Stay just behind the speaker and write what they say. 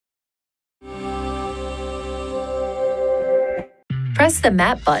Press the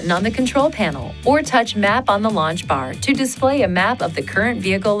Map button on the control panel or touch Map on the launch bar to display a map of the current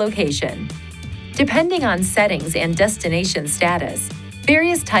vehicle location. Depending on settings and destination status,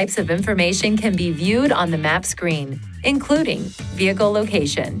 various types of information can be viewed on the map screen, including vehicle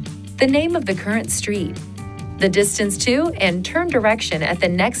location, the name of the current street, the distance to and turn direction at the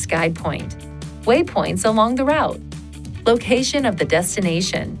next guide point, waypoints along the route, location of the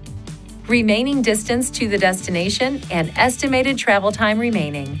destination, remaining distance to the destination, and estimated travel time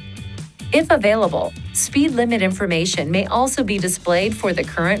remaining. If available, speed limit information may also be displayed for the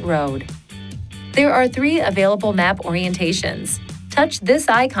current road. There are 3 available map orientations. Touch this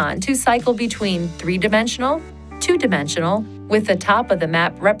icon to cycle between 3-dimensional, 2-dimensional, with the top of the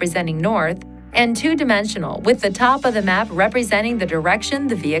map representing north, and 2-dimensional, with the top of the map representing the direction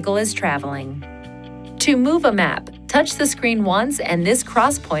the vehicle is traveling. To move a map, touch the screen once and this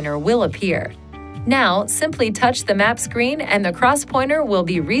cross pointer will appear. Now, simply touch the map screen and the cross pointer will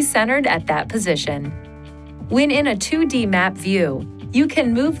be recentered at that position. When in a 2D map view, you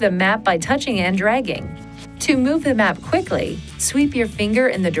can move the map by touching and dragging. To move the map quickly, sweep your finger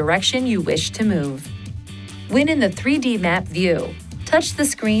in the direction you wish to move. When in the 3D map view, touch the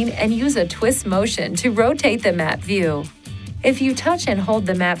screen and use a twist motion to rotate the map view. If you touch and hold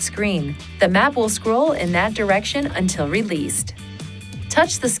the map screen, the map will scroll in that direction until released.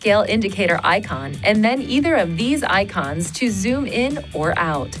 Touch the scale indicator icon and then either of these icons to zoom in or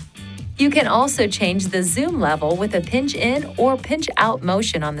out. You can also change the zoom level with a pinch in or pinch out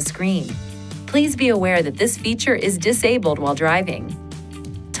motion on the screen. Please be aware that this feature is disabled while driving.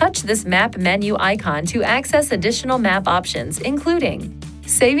 Touch this map menu icon to access additional map options, including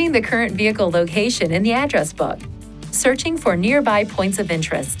saving the current vehicle location in the address book, searching for nearby points of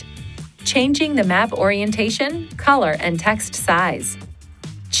interest, changing the map orientation, color, and text size,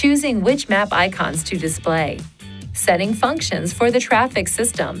 choosing which map icons to display, setting functions for the traffic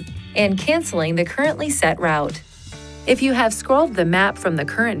system, and canceling the currently set route. If you have scrolled the map from the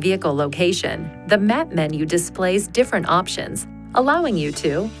current vehicle location, the map menu displays different options, allowing you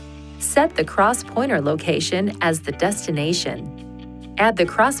to set the cross-pointer location as the destination, add the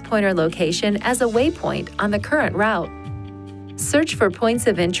cross-pointer location as a waypoint on the current route, search for points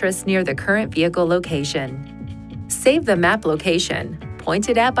of interest near the current vehicle location, save the map location,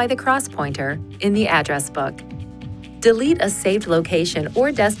 pointed at by the cross-pointer, in the address book, delete a saved location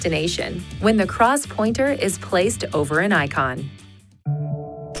or destination when the cross-pointer is placed over an icon.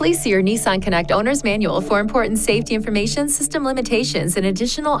 Please see your Nissan Connect Owner's Manual for important safety information, system limitations, and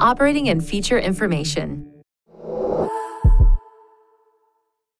additional operating and feature information.